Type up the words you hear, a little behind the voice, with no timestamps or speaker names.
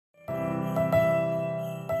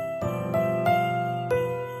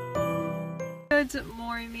Good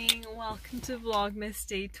morning, welcome to Vlogmas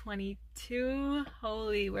Day 22.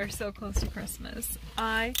 Holy, we're so close to Christmas.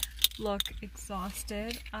 I look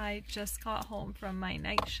exhausted. I just got home from my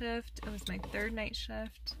night shift. It was my third night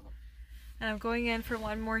shift. And I'm going in for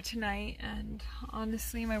one more tonight, and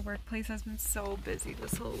honestly my workplace has been so busy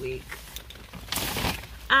this whole week.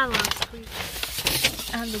 And last week.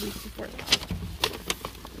 And the week before that.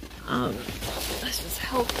 This is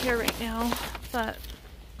healthcare right now, but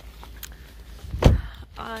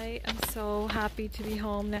I am so happy to be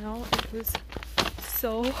home now. It was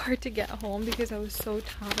so hard to get home because I was so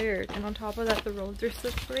tired, and on top of that the roads are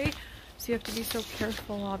slippery, so you have to be so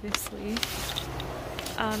careful, obviously.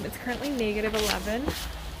 It's currently -11.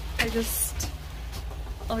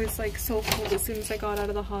 I was like so cold as soon as I got out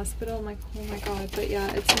of the hospital. I'm like, oh my god. But yeah,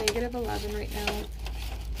 it's -11 right now,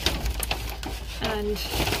 and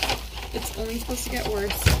it's only supposed to get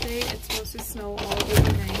worse today. It's supposed to snow all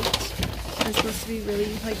overnight. It's supposed to be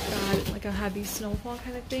really like bad, like a heavy snowfall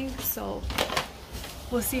kind of thing. So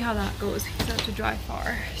we'll see how that goes because I have to drive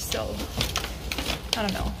far. So I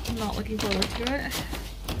don't know. I'm not looking forward to it.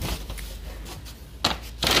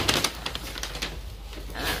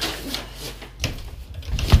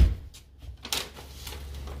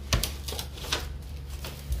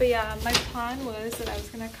 But yeah, my plan was that I was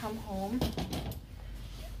gonna come home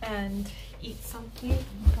and eat something.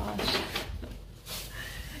 Oh my gosh.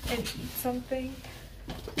 And eat something.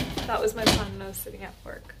 That was my plan when I was sitting at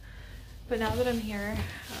work. But now that I'm here,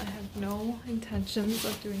 I have no intentions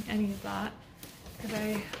of doing any of that because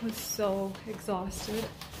I was so exhausted.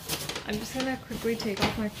 I'm just gonna quickly take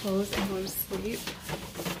off my clothes and go to sleep.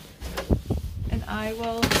 And I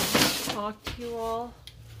will talk to you all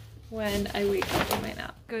when I wake up from my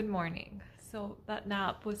nap. Good morning. So that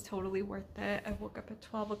nap was totally worth it. I woke up at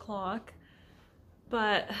 12 o'clock,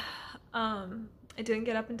 but I didn't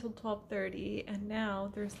get up until 12:30, and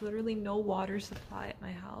now there's literally no water supply at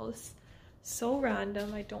my house. So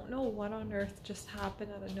random. I don't know what on earth just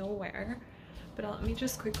happened out of nowhere, but let me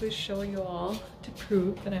just quickly show you all to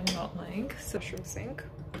prove that I'm not lying. So washroom sink,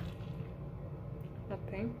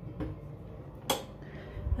 nothing,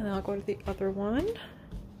 and then I'll go to the other one.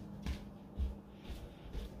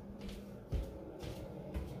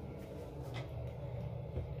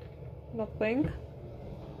 Nothing.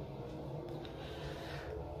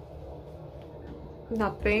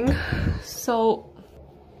 Nothing. So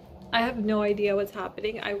I have no idea what's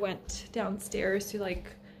happening. I went downstairs to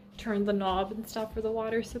like turn the knob and stuff for the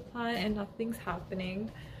water supply, and nothing's happening.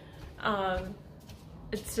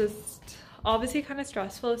 It's just obviously kind of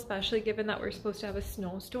stressful, especially given that we're supposed to have a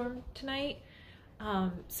snowstorm tonight.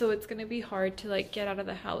 So it's gonna be hard to like get out of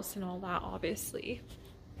the house and all that, obviously.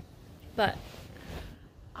 But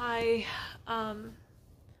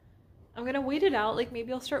I'm gonna wait it out. Like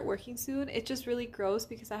maybe I'll start working soon. It's just really gross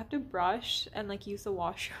because I have to brush and like use the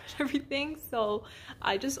washer and everything. So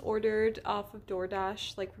I just ordered off of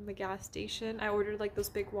DoorDash, like from the gas station. I ordered like those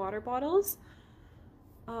big water bottles,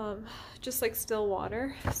 just like still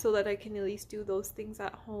water, so that I can at least do those things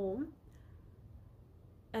at home.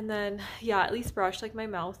 And then yeah, at least brush. Like my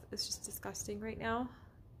mouth is just disgusting right now.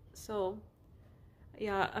 So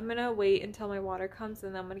yeah, I'm gonna wait until my water comes,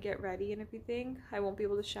 and then I'm gonna get ready and everything. I won't be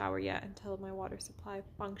able to shower yet until my water supply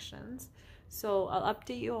functions. So I'll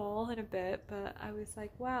update you all in a bit, but I was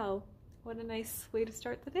like, wow, what a nice way to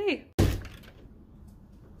start the day.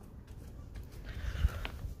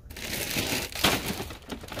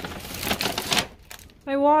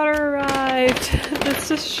 My water arrived. This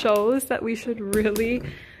just shows that we should really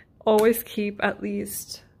always keep at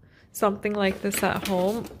least something like this at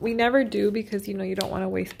home. We never do because, you know, you don't want to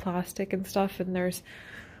waste plastic and stuff, and there's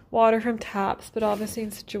water from taps, but obviously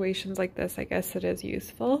in situations like this, I guess it is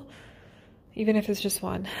useful, even if it's just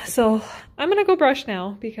one. So I'm gonna go brush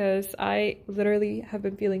now because I literally have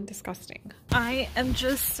been feeling disgusting. I am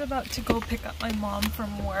just about to go pick up my mom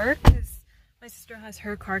from work because my sister has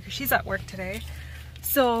her car because she's at work today.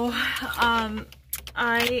 So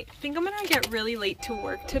I think I'm gonna get really late to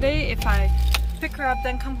work today if I pick her up,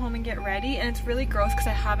 then come home and get ready. And it's really gross because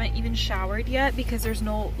I haven't even showered yet because there's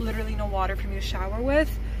literally no water for me to shower with.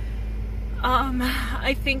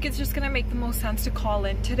 I think it's just gonna make the most sense to call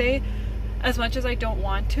in today, as much as I don't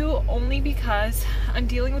want to, only because I'm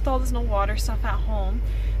dealing with all this no water stuff at home.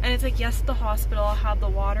 And it's like, yes, at the hospital I'll have the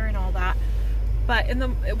water and all that, but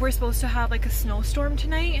we're supposed to have like a snowstorm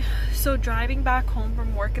tonight, so driving back home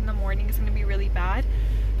from work in the morning is gonna be really bad,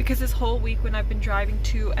 because this whole week when I've been driving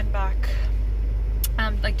to and back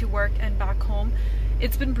like to work and back home,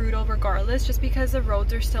 it's been brutal regardless, just because the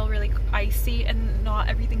roads are still really icy and not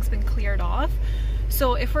everything's been cleared off.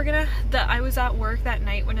 So if we're gonna, I was at work that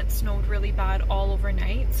night when it snowed really bad all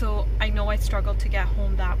overnight, so I know I struggled to get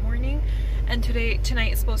home that morning, and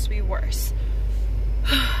tonight is supposed to be worse.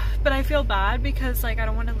 But I feel bad because like I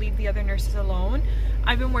don't want to leave the other nurses alone.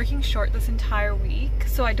 I've been working short this entire week,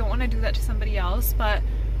 so I don't want to do that to somebody else, but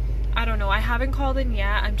I don't know. I haven't called in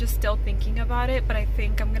yet. I'm just still thinking about it, but I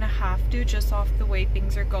think I'm gonna have to, just off the way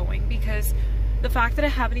things are going, because the fact that I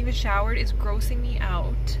haven't even showered is grossing me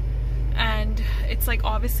out. And it's like,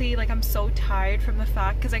 obviously, like I'm so tired from the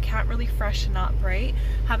fact, because I can't really freshen up, right?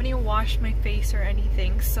 Haven't even washed my face or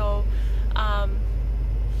anything. So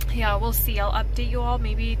yeah, we'll see. I'll update you all.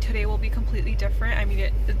 Maybe today will be completely different. I mean,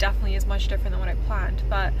 it definitely is much different than what I planned,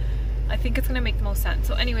 but I think it's gonna make the most sense.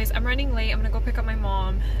 So anyways, I'm running late. I'm gonna go pick up my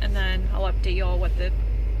mom, and then I'll update you all what the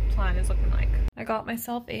plan is looking like. I got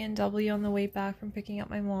myself A&W on the way back from picking up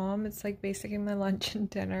my mom. It's like basically my lunch and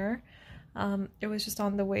dinner. It was just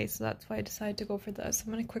on the way, so that's why I decided to go for this.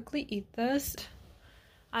 I'm gonna quickly eat this.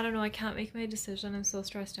 I don't know, I can't make my decision. I'm so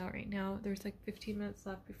stressed out right now. There's like 15 minutes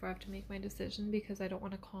left before I have to make my decision, because I don't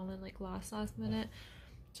want to call in like last minute.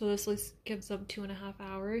 So this list gives them 2.5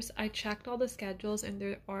 hours. I checked all the schedules and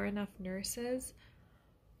there are enough nurses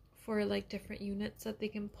for like different units that they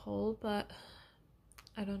can pull, but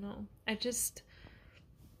I don't know. It just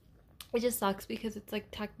sucks because it's like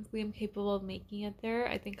technically I'm capable of making it there.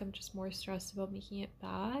 I think I'm just more stressed about making it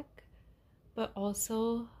back. But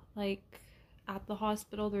also like at the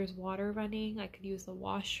hospital there's water running. I could use the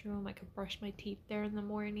washroom. I could brush my teeth there in the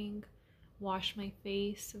morning, wash my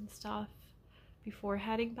face and stuff before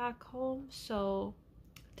heading back home. So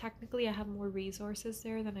technically I have more resources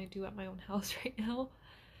there than I do at my own house right now.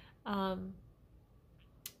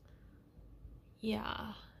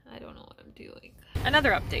 Yeah, I don't know what I'm doing.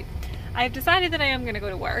 Another update. I've decided that I am going to go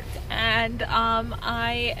to work, and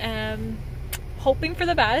I am hoping for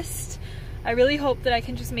the best. I really hope that I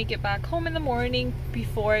can just make it back home in the morning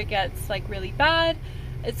before it gets like really bad.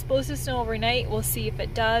 It's supposed to snow overnight. We'll see if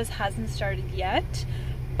it does. Hasn't started yet.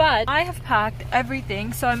 But I have packed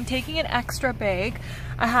everything, so I'm taking an extra bag.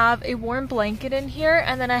 I have a warm blanket in here,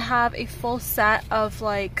 and then I have a full set of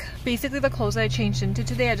like basically the clothes that I changed into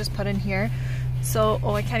today. I just put in here. So,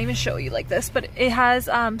 oh, I can't even show you like this, but it has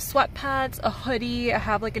sweatpants, a hoodie, I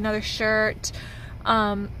have like another shirt,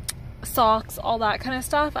 socks, all that kind of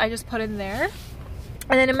stuff. I just put in there.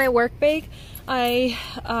 And then in my work bag, I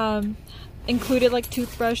included like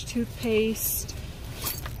toothbrush, toothpaste,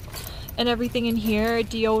 and everything in here,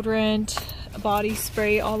 deodorant, body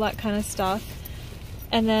spray, all that kind of stuff.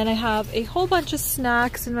 And then I have a whole bunch of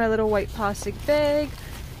snacks in my little white plastic bag.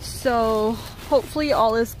 So hopefully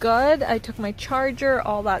all is good. I took my charger,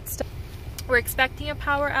 all that stuff. We're expecting a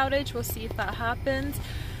power outage. We'll see if that happens.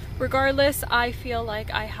 Regardless, I feel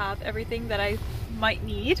like I have everything that I might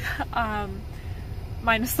need,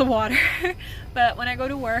 minus the water. But when I go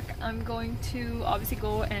to work, I'm going to obviously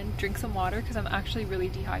go and drink some water because I'm actually really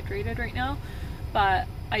dehydrated right now. But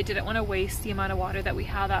I didn't want to waste the amount of water that we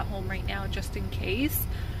have at home right now, just in case.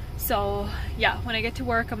 So yeah, when I get to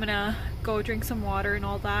work, I'm gonna go drink some water and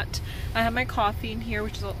all that. I have my coffee in here,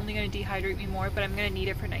 which is only gonna dehydrate me more, but I'm gonna need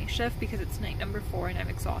it for night shift because it's night number 4 and I'm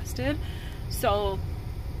exhausted. So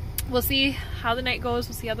we'll see how the night goes.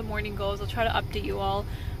 We'll see how the morning goes. I'll try to update you all.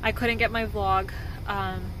 I couldn't get my vlog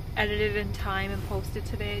edited in time and posted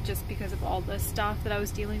today just because of all this stuff that I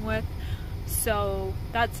was dealing with. So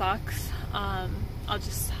that sucks.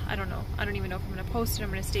 I don't know. I don't even know if I'm going to post it. I'm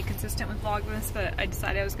going to stay consistent with vlogmas, but I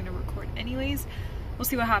decided I was going to record anyways. We'll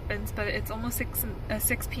see what happens, but it's almost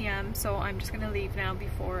 6 p.m. so I'm just going to leave now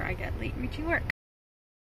before I get late reaching work.